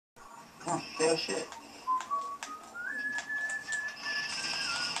Oh, fail shit.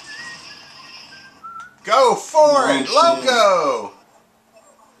 Go for No it, shit. Loco!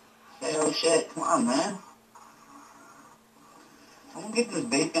 Fail shit. Come on, man. I'm gonna get this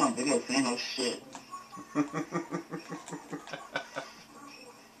baby on video saying no shit.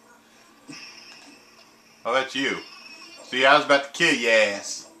 Oh, that's you. See, I was about to kill your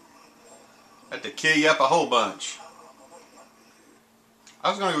ass. Had to kill you up a whole bunch. I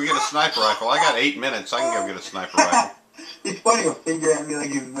was going to go get a sniper rifle. I got 8 minutes. I can go get a sniper rifle. He's pointing a finger at me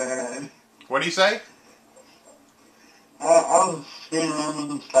like he's mad. What do you say? I was screaming around with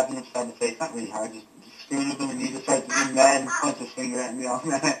him, slapping him side to face. Not really hard, just screaming with him, and he just starts getting mad and points his finger at me all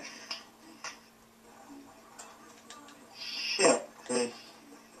mad. Shit, Chris.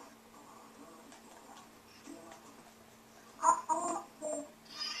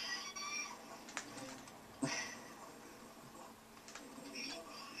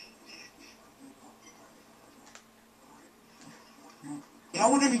 You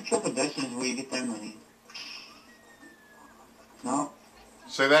know, whenever you kill pedestrians, where you get their money? No?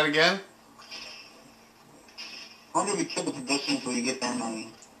 Say that again? I wonder if you kill the pedestrians where you get their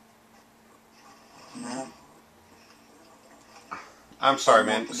money. No? I'm sorry,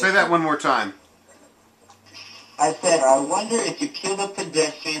 man. Say that one more time. I said, I wonder if you kill the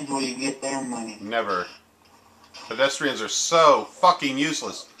pedestrians where you get their money. Never. Pedestrians are so fucking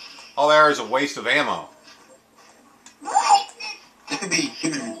useless. All they are is a waste of ammo. It could be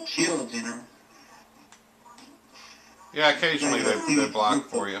human shields, you know? Yeah, occasionally they block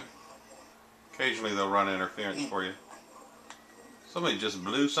for you. Occasionally they'll run interference for you. Somebody just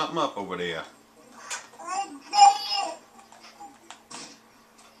blew something up over there.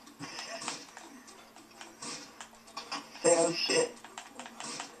 Say, oh shit.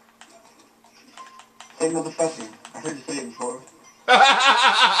 Say motherfucker. I heard you say it before.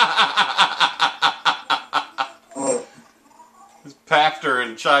 What? Pafter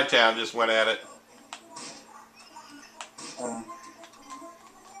and Chi-Town just went at it.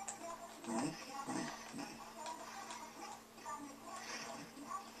 Nice.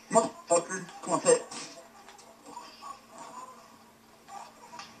 Motherfucker. Come on, sit.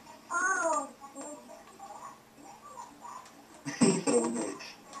 He said it was great.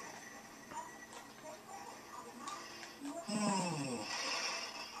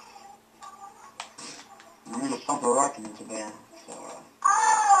 I'm gonna pump a rocket into there. So,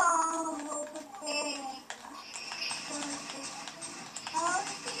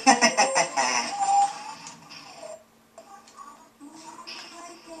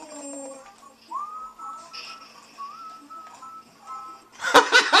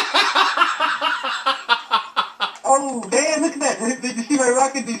 oh, damn, look at that. Did you see my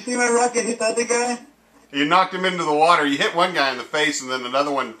rocket? Did you see my rocket hit the other guy? You knocked him into the water. You hit one guy in the face, and then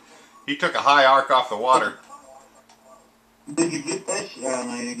another one, he took a high arc off the water. Did you get that shit? Oh,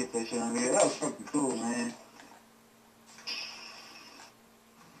 no, you didn't get that shit on video. That was fucking cool, man.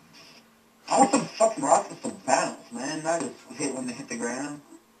 I want some fucking rockets to bounce, man. Not just hit when they hit the ground.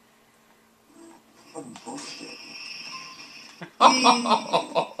 Fucking bullshit.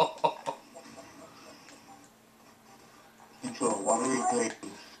 Into a watery grave.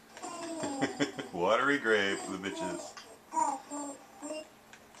 Watery grave for the bitches.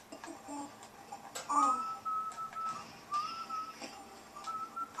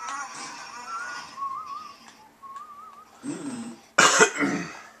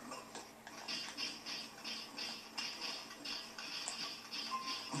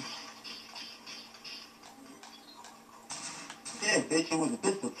 Yeah, bitch, it was a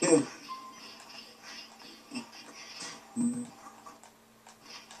pistol too. Come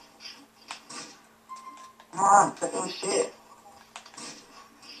on, say oh shit.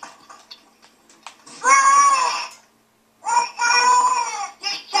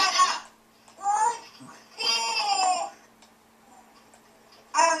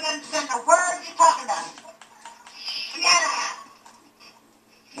 I don't understand the words you're talking about.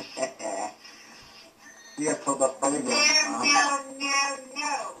 You got told up by the girl.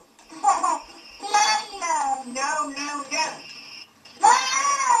 No.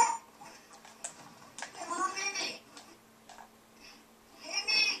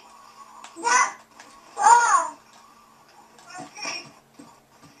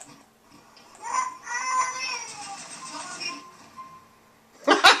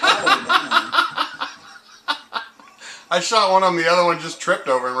 I shot one of them, the other one just tripped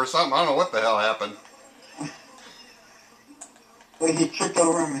over him or something. I don't know what the hell happened. Wait, he tripped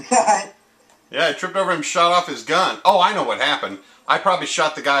over him and died? Yeah, I tripped over him, shot off his gun. Oh, I know what happened. I probably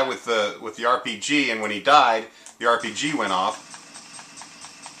shot the guy with the RPG, and when he died, the RPG went off.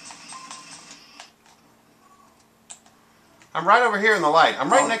 I'm right over here in the light. I'm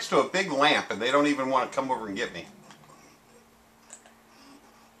right Oh. next to a big lamp, and they don't even want to come over and get me.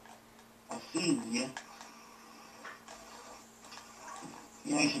 I see you.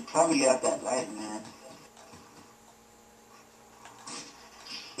 You know, you should probably get out that light, man.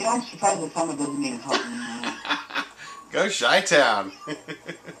 You know, I'm surprised the camera doesn't even help me, man. Go Chi-Town.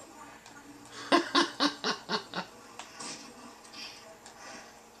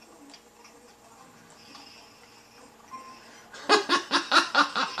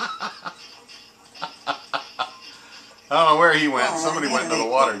 I don't know where he went. Somebody went into the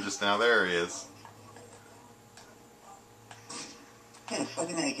water just now. There he is. Yeah,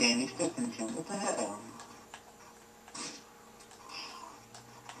 fucking A game. He's still consumed. What the hell?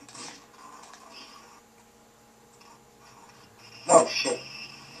 Oh, shit.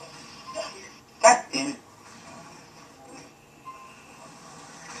 God damn it.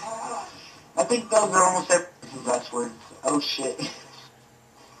 I think those are almost everybody's last words. Oh, shit.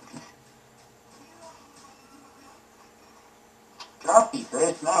 Drop me,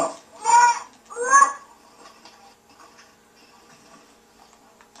 Chris. No.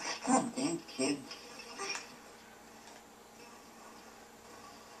 God damn kid.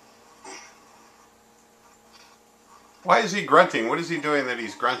 Why is he grunting? What is he doing that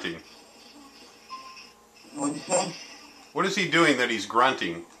he's grunting? What'd you say? What is he doing that he's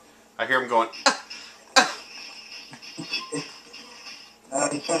grunting? I hear him going.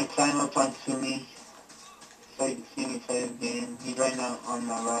 He's trying to climb up onto me so he can see me play the game. He's right now on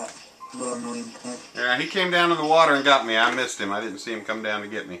my lap. Little annoying cunt. Yeah, he came down in the water and got me. I missed him. I didn't see him come down to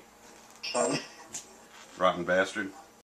get me. Sorry. Rotten bastard.